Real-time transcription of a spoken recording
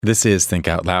This is Think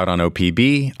Out Loud on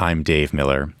OPB. I'm Dave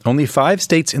Miller. Only 5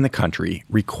 states in the country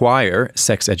require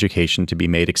sex education to be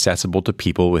made accessible to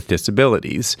people with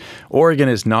disabilities. Oregon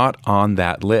is not on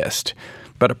that list.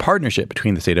 But a partnership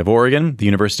between the state of Oregon, the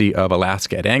University of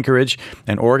Alaska at Anchorage,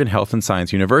 and Oregon Health and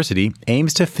Science University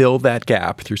aims to fill that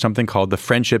gap through something called the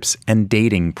Friendships and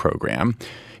Dating Program.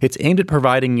 It's aimed at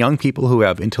providing young people who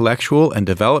have intellectual and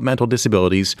developmental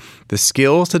disabilities the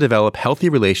skills to develop healthy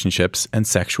relationships and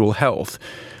sexual health.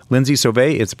 Lindsay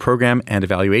Sauvé is Program and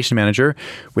Evaluation Manager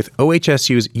with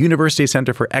OHSU's University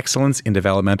Center for Excellence in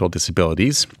Developmental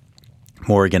Disabilities.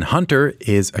 Morrigan Hunter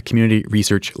is a community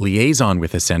research liaison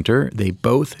with the center. They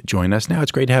both join us now.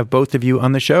 It's great to have both of you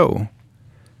on the show.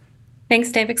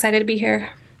 Thanks, Dave. Excited to be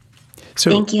here. So,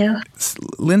 thank you.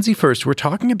 Lindsay, first, we're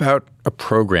talking about a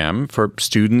program for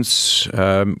students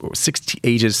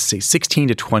ages, say, 16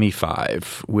 to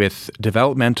 25 with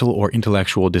developmental or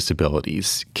intellectual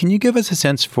disabilities. Can you give us a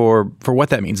sense for what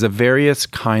that means, the various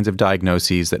kinds of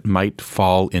diagnoses that might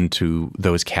fall into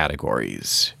those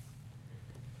categories?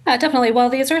 Definitely. Well,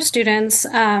 these are students,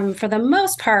 for the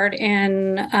most part,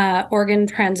 in Oregon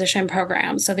transition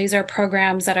programs. So these are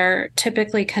programs that are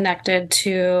typically connected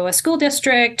to a school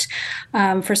district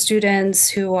for students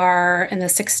who are in the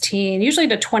 16, usually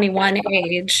to 21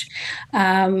 age,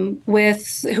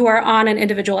 who are on an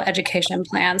individual education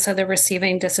plan. So they're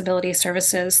receiving disability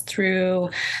services through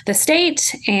the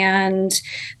state, and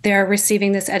they're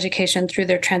receiving this education through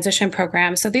their transition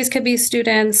program. So these could be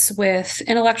students with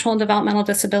intellectual and developmental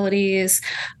disabilities.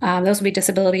 Those would be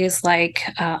disabilities like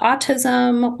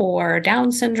autism or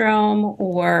Down syndrome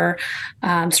or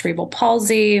cerebral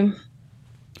palsy,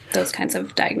 those kinds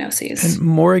of diagnoses. And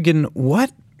Morrigan,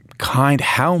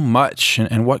 how much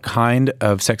and what kind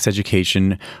of sex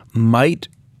education might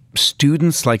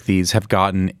students like these have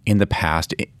gotten in the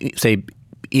past, say,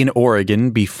 in Oregon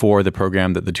before the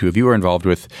program that the two of you are involved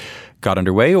with got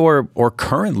underway, or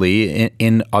currently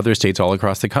in other states all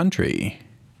across the country?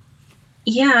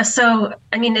 Yeah, so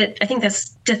I think that's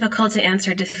difficult to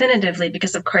answer definitively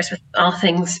because, of course, with all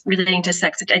things relating to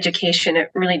sex education,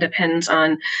 it really depends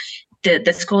on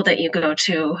the school that you go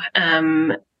to.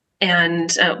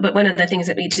 But one of the things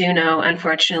that we do know,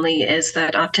 unfortunately, is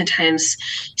that oftentimes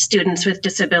students with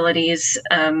disabilities,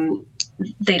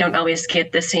 they don't always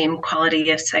get the same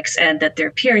quality of sex ed that their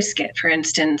peers get. For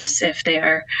instance, if they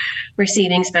are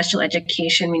receiving special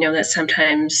education, we know that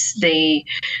sometimes they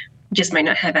just might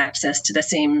not have access to the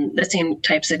same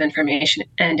types of information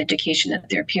and education that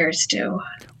their peers do.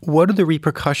 What are the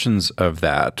repercussions of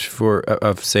that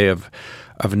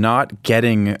of not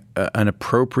getting an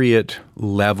appropriate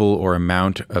level or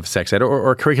amount of sex ed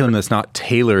or a curriculum that's not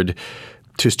tailored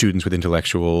to students with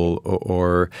intellectual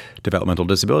or developmental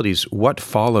disabilities? What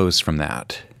follows from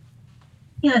that?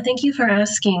 Yeah, thank you for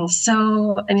asking.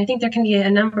 So, I think there can be a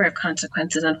number of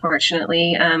consequences,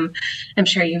 unfortunately. I'm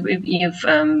sure you've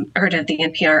heard of the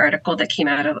NPR article that came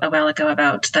out a while ago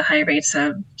about the high rates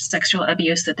of sexual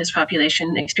abuse that this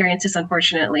population experiences,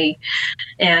 unfortunately.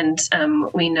 And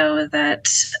we know that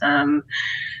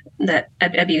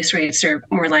abuse rates are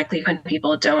more likely when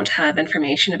people don't have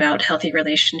information about healthy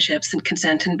relationships and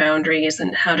consent and boundaries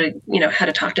and how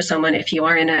to talk to someone if you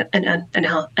are in an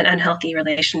unhealthy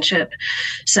relationship.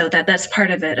 So that's part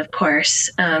of it, of course.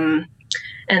 And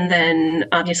then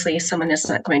obviously someone is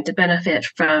not going to benefit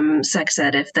from sex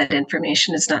ed if that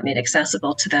information is not made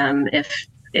accessible to them. If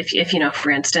for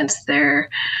instance, there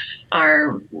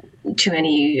are too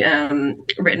many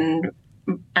written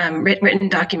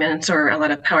documents or a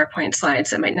lot of PowerPoint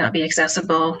slides that might not be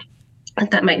accessible,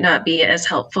 that might not be as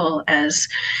helpful as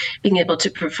being able to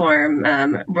perform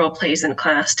role plays in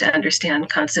class to understand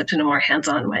concepts in a more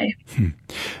hands-on way.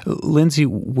 Lindsay,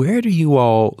 where do you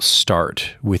all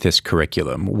start with this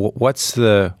curriculum? What's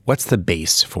the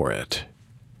base for it?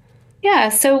 Yeah,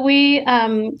 so we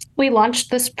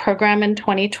launched this program in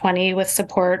 2020 with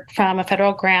support from a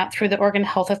federal grant through the Oregon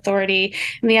Health Authority.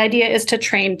 And the idea is to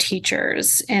train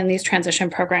teachers in these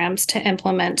transition programs to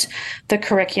implement the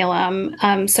curriculum.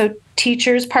 So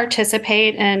teachers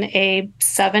participate in a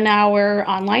 7-hour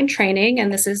online training,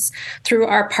 and this is through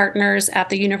our partners at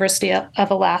the University of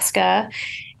Alaska.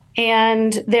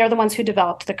 And they're the ones who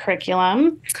developed the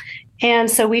curriculum.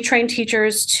 And so we train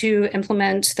teachers to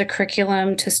implement the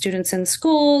curriculum to students in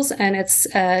schools, and it's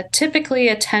typically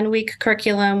a 10-week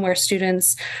curriculum where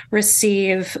students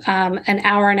receive an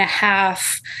hour and a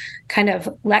half kind of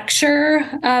lecture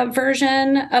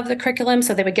version of the curriculum.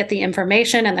 So they would get the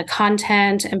information and the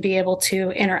content and be able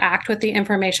to interact with the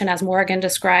information. As Morrigan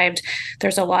described,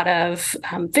 there's a lot of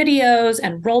videos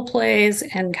and role plays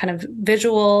and kind of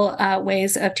visual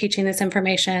ways of teaching this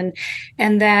information.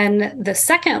 And then the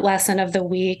second lesson of the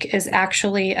week is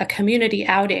actually a community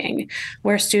outing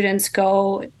where students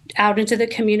go out into the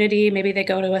community. Maybe they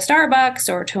go to a Starbucks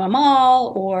or to a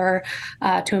mall or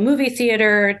to a movie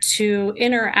theater to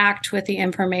interact with the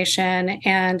information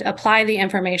and apply the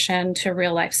information to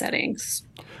real life settings.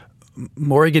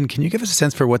 Morrigan, can you give us a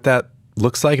sense for what that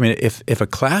looks like? I mean, if a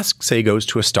class, say, goes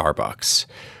to a Starbucks,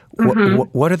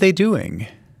 what are they doing?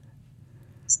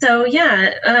 So,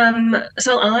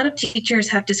 so a lot of teachers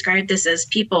have described this as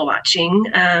people watching,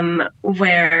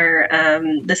 where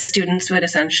the students would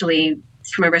essentially,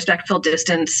 from a respectful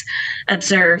distance,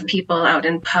 observe people out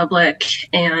in public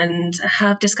and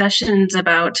have discussions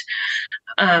about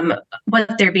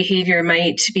what their behavior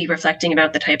might be reflecting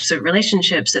about the types of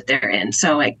relationships that they're in.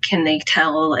 So, like, can they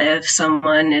tell if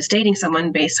someone is dating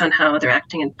someone based on how they're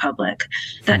acting in public,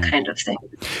 that kind of thing.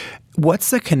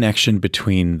 What's the connection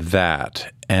between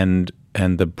that and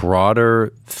the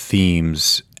broader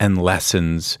themes and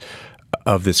lessons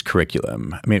of this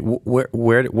curriculum? I mean,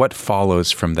 what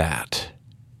follows from that?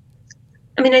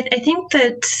 I mean, I think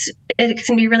that it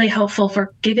can be really helpful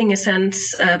for giving a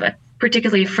sense of,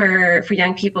 particularly for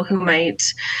young people who might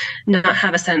not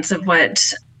have a sense of what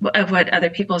other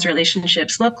people's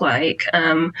relationships look like,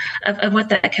 of what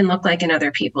that can look like in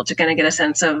other people, to kind of get a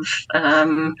sense of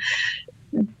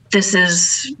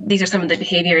these are some of the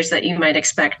behaviors that you might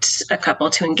expect a couple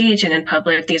to engage in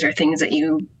public. These are things that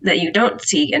you don't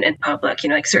see in public,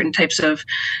 like certain types of,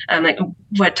 like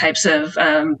what types of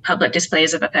public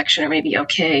displays of affection are maybe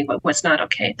okay, what's not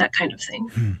okay, that kind of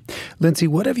thing. Lindsay,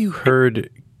 what have you heard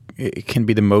can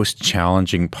be the most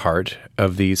challenging part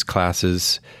of these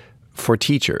classes for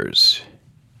teachers?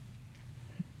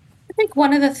 I think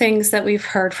one of the things that we've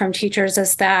heard from teachers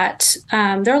is that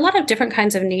there are a lot of different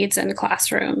kinds of needs in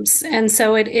classrooms. And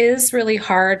so it is really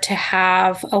hard to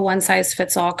have a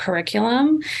one-size-fits-all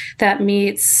curriculum that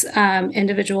meets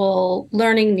individual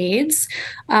learning needs.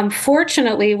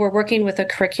 Fortunately, we're working with a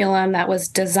curriculum that was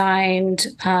designed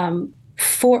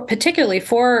particularly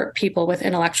for people with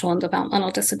intellectual and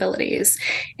developmental disabilities.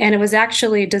 And it was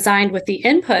actually designed with the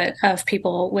input of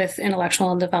people with intellectual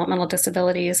and developmental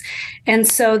disabilities. And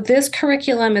so this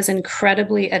curriculum is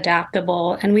incredibly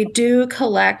adaptable. And we do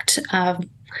collect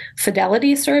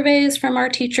fidelity surveys from our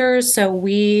teachers. So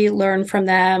we learn from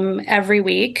them every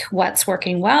week what's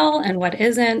working well and what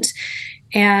isn't.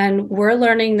 And we're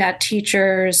learning that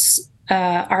teachers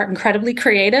are incredibly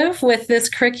creative with this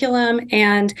curriculum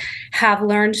and have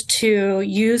learned to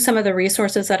use some of the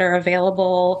resources that are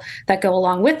available that go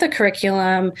along with the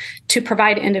curriculum to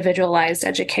provide individualized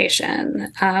education,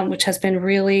 which has been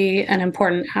really an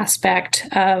important aspect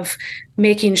of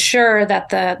making sure that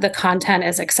the content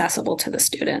is accessible to the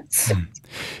students.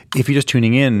 If you're just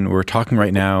tuning in, we're talking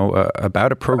right now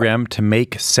about a program to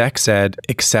make sex ed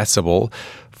accessible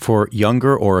for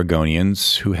younger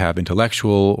Oregonians who have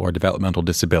intellectual or developmental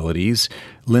disabilities.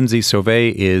 Lindsay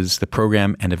Sauvé is the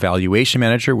Program and Evaluation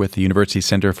Manager with the University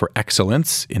Center for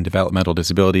Excellence in Developmental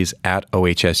Disabilities at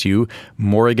OHSU.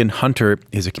 Morrigan Hunter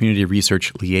is a Community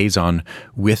Research Liaison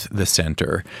with the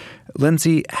center.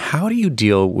 Lindsay, how do you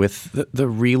deal with the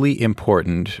really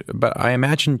important, but I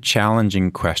imagine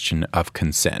challenging question of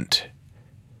consent?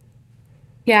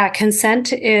 Yeah,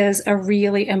 consent is a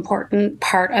really important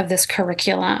part of this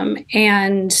curriculum.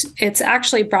 And it's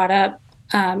actually brought up,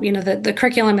 the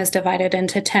curriculum is divided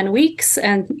into 10 weeks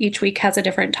and each week has a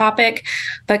different topic.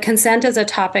 But consent is a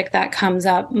topic that comes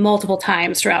up multiple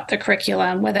times throughout the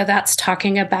curriculum, whether that's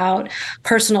talking about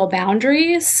personal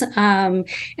boundaries.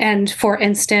 And for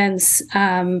instance,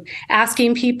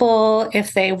 asking people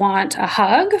if they want a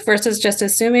hug versus just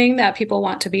assuming that people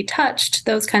want to be touched,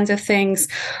 those kinds of things,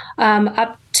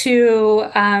 up to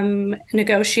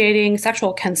negotiating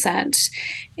sexual consent.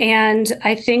 And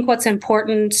I think what's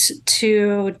important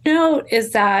to note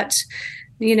is that,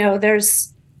 there's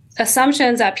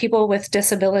assumptions that people with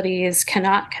disabilities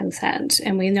cannot consent.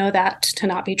 And we know that to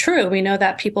not be true. We know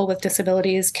that people with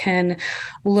disabilities can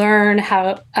learn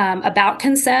how about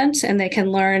consent, and they can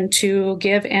learn to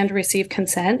give and receive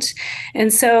consent.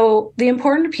 And so the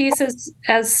important piece is,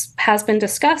 as has been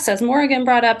discussed, as Morrigan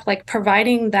brought up, like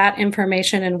providing that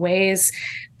information in ways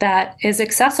that is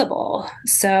accessible.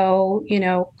 So,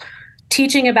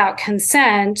 teaching about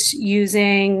consent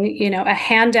using, a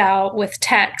handout with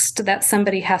text that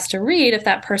somebody has to read if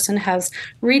that person has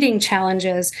reading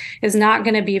challenges is not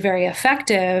going to be very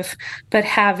effective. But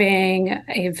having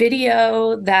a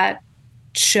video that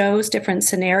shows different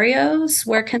scenarios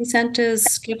where consent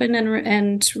is given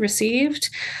and received,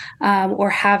 or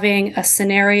having a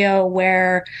scenario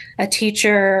where a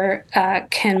teacher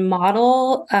can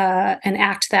model and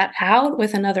act that out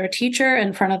with another teacher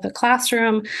in front of the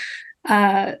classroom.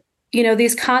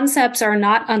 These concepts are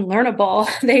not unlearnable.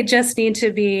 They just need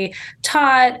to be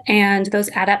taught, and those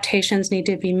adaptations need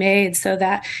to be made so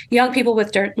that young people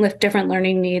with different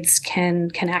learning needs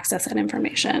can access that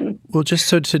information. Well, just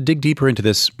so to dig deeper into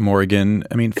this, Morrigan,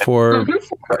 I mean, for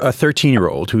a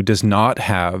 13-year-old who does not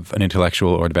have an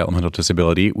intellectual or developmental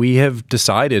disability, we have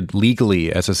decided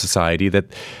legally as a society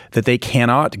that they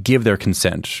cannot give their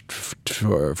consent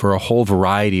for a whole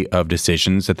variety of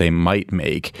decisions that they might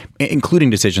make, including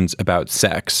decisions about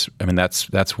sex. I mean,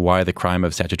 that's why the crime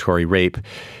of statutory rape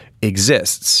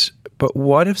exists. But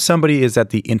what if somebody is at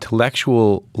the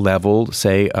intellectual level,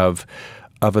 say, of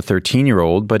a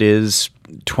 13-year-old, but is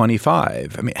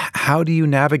 25? I mean, how do you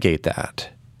navigate that?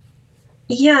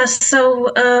 Yeah,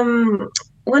 so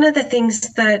one of the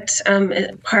things that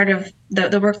part of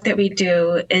the work that we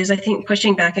do is, I think,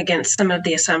 pushing back against some of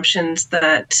the assumptions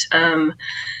that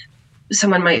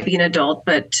someone might be an adult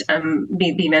but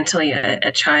be mentally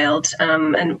a child.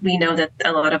 And we know that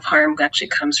a lot of harm actually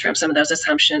comes from some of those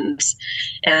assumptions.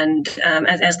 And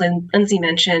as Lindsay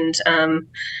mentioned,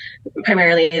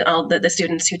 primarily all the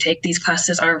students who take these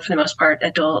classes are, for the most part,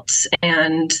 adults,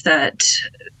 and that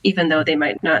even though they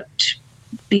might not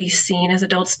be seen as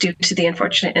adults due to the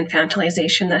unfortunate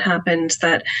infantilization that happens,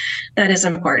 that is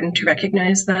important to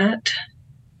recognize that.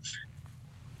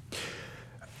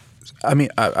 I mean,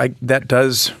 that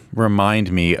does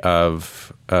remind me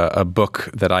of a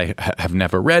book that I have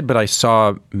never read, but I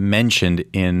saw mentioned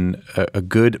in a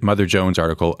good Mother Jones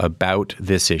article about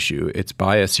this issue. It's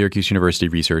by a Syracuse University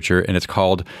researcher, and it's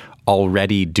called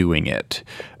Already Doing It.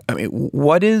 I mean,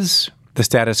 what is the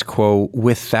status quo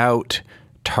without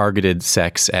targeted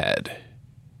sex ed?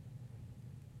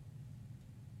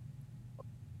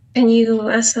 Can you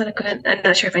ask that again? I'm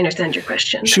not sure if I understand your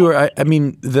question. Sure. I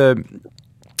mean,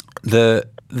 to the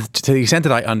extent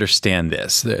that I understand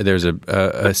this, there's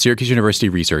a Syracuse University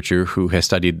researcher who has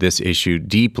studied this issue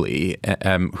deeply,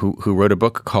 who wrote a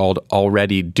book called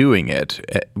Already Doing It.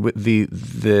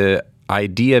 The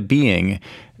idea being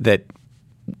that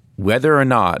whether or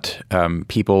not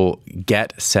people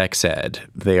get sex ed,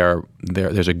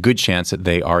 there's a good chance that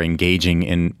they are engaging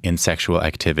in sexual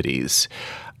activities.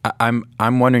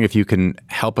 I'm wondering if you can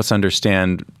help us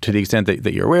understand, to the extent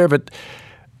that you're aware of it,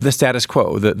 the status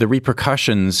quo, the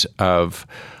repercussions of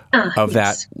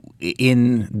that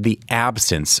in the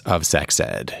absence of sex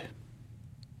ed.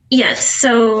 Yes.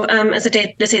 So as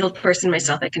a disabled person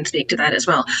myself, I can speak to that as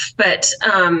well. But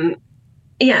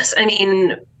yes, I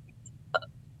mean,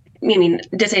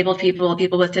 disabled people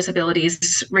with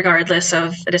disabilities, regardless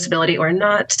of a disability or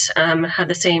not, have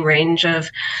the same range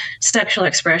of sexual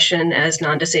expression as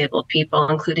non-disabled people,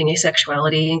 including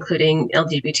asexuality, including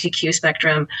LGBTQ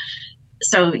spectrum.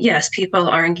 So yes, people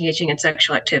are engaging in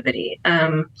sexual activity.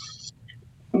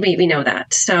 We know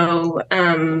that. So,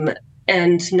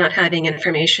 and not having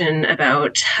information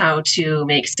about how to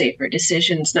make safer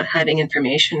decisions, not having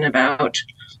information about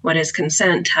what is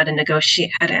consent, how to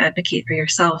negotiate, how to advocate for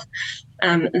yourself,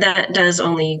 that does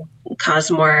only cause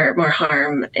more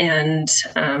harm. And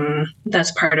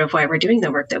that's part of why we're doing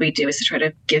the work that we do, is to try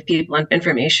to give people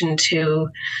information to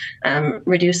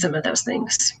reduce some of those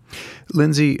things.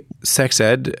 Lindsay, sex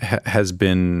ed has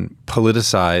been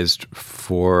politicized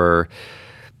for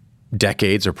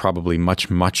decades, or probably much,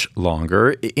 much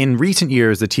longer. In recent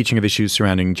years, the teaching of issues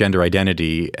surrounding gender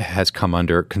identity has come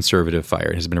under conservative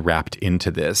fire. It has been wrapped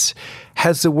into this.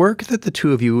 Has the work that the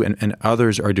two of you and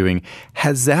others are doing,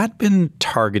 has that been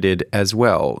targeted as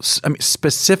well? I mean,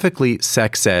 specifically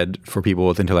sex ed for people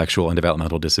with intellectual and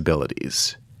developmental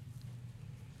disabilities?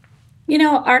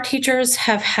 Our teachers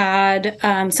have had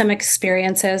some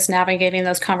experiences navigating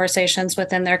those conversations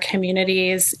within their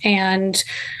communities, and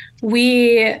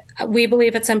we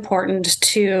believe it's important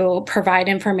to provide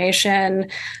information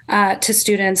to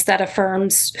students that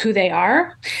affirms who they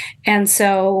are. And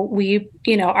so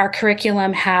our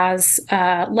curriculum has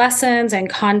lessons and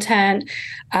content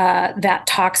that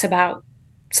talks about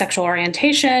sexual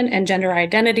orientation and gender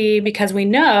identity, because we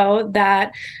know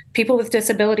that people with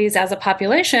disabilities as a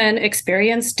population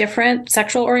experience different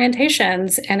sexual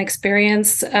orientations and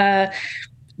experience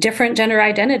different gender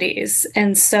identities.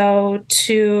 And so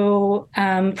to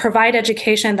provide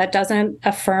education that doesn't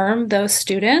affirm those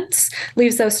students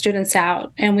leaves those students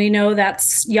out. And we know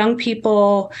that's young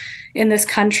people in this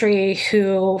country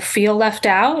who feel left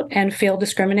out and feel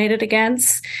discriminated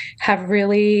against have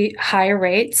really high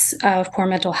rates of poor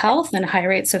mental health and high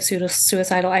rates of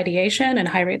suicidal ideation and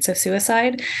high rates of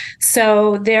suicide.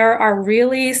 So there are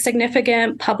really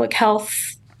significant public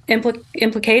health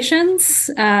implications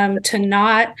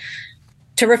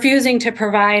to refusing to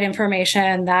provide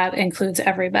information that includes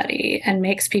everybody and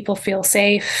makes people feel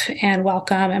safe and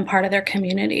welcome and part of their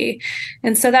community.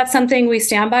 And so that's something we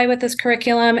stand by with this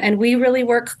curriculum. And we really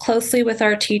work closely with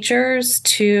our teachers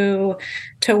to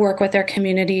work with their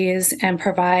communities and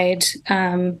provide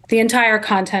the entire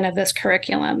content of this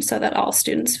curriculum so that all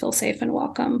students feel safe and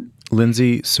welcome.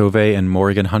 Lindsay Sauvé and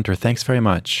Morrigan Hunter, thanks very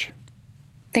much.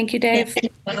 Thank you, Dave.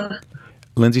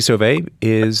 Lindsay Sauvé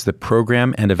is the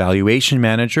Program and Evaluation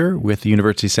Manager with the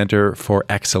University Center for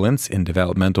Excellence in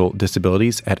Developmental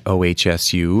Disabilities at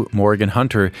OHSU. Morrigan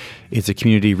Hunter is a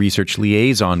Community Research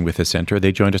Liaison with the center.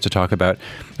 They joined us to talk about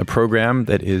a program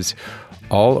that is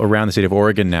all around the state of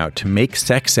Oregon now to make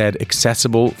sex ed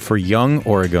accessible for young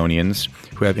Oregonians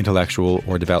who have intellectual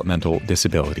or developmental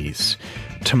disabilities.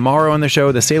 Tomorrow on the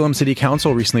show, the Salem City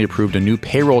Council recently approved a new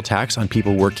payroll tax on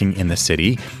people working in the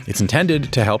city. It's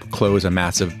intended to help close a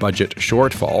massive budget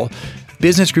shortfall.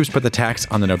 Business groups put the tax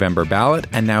on the November ballot,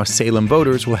 and now Salem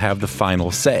voters will have the final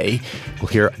say. We'll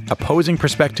hear opposing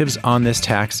perspectives on this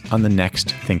tax on the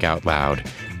next Think Out Loud.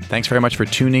 Thanks very much for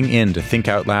tuning in to Think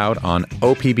Out Loud on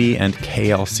OPB and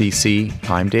KLCC.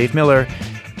 I'm Dave Miller.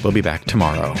 We'll be back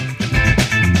tomorrow.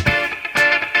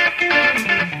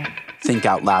 Think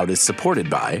Out Loud is supported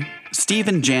by Steve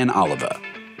and Jan Oliva,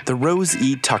 the Rose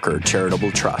E. Tucker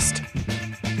Charitable Trust,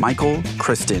 Michael,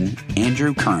 Kristen,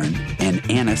 Andrew Kern, and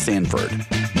Anna Sanford.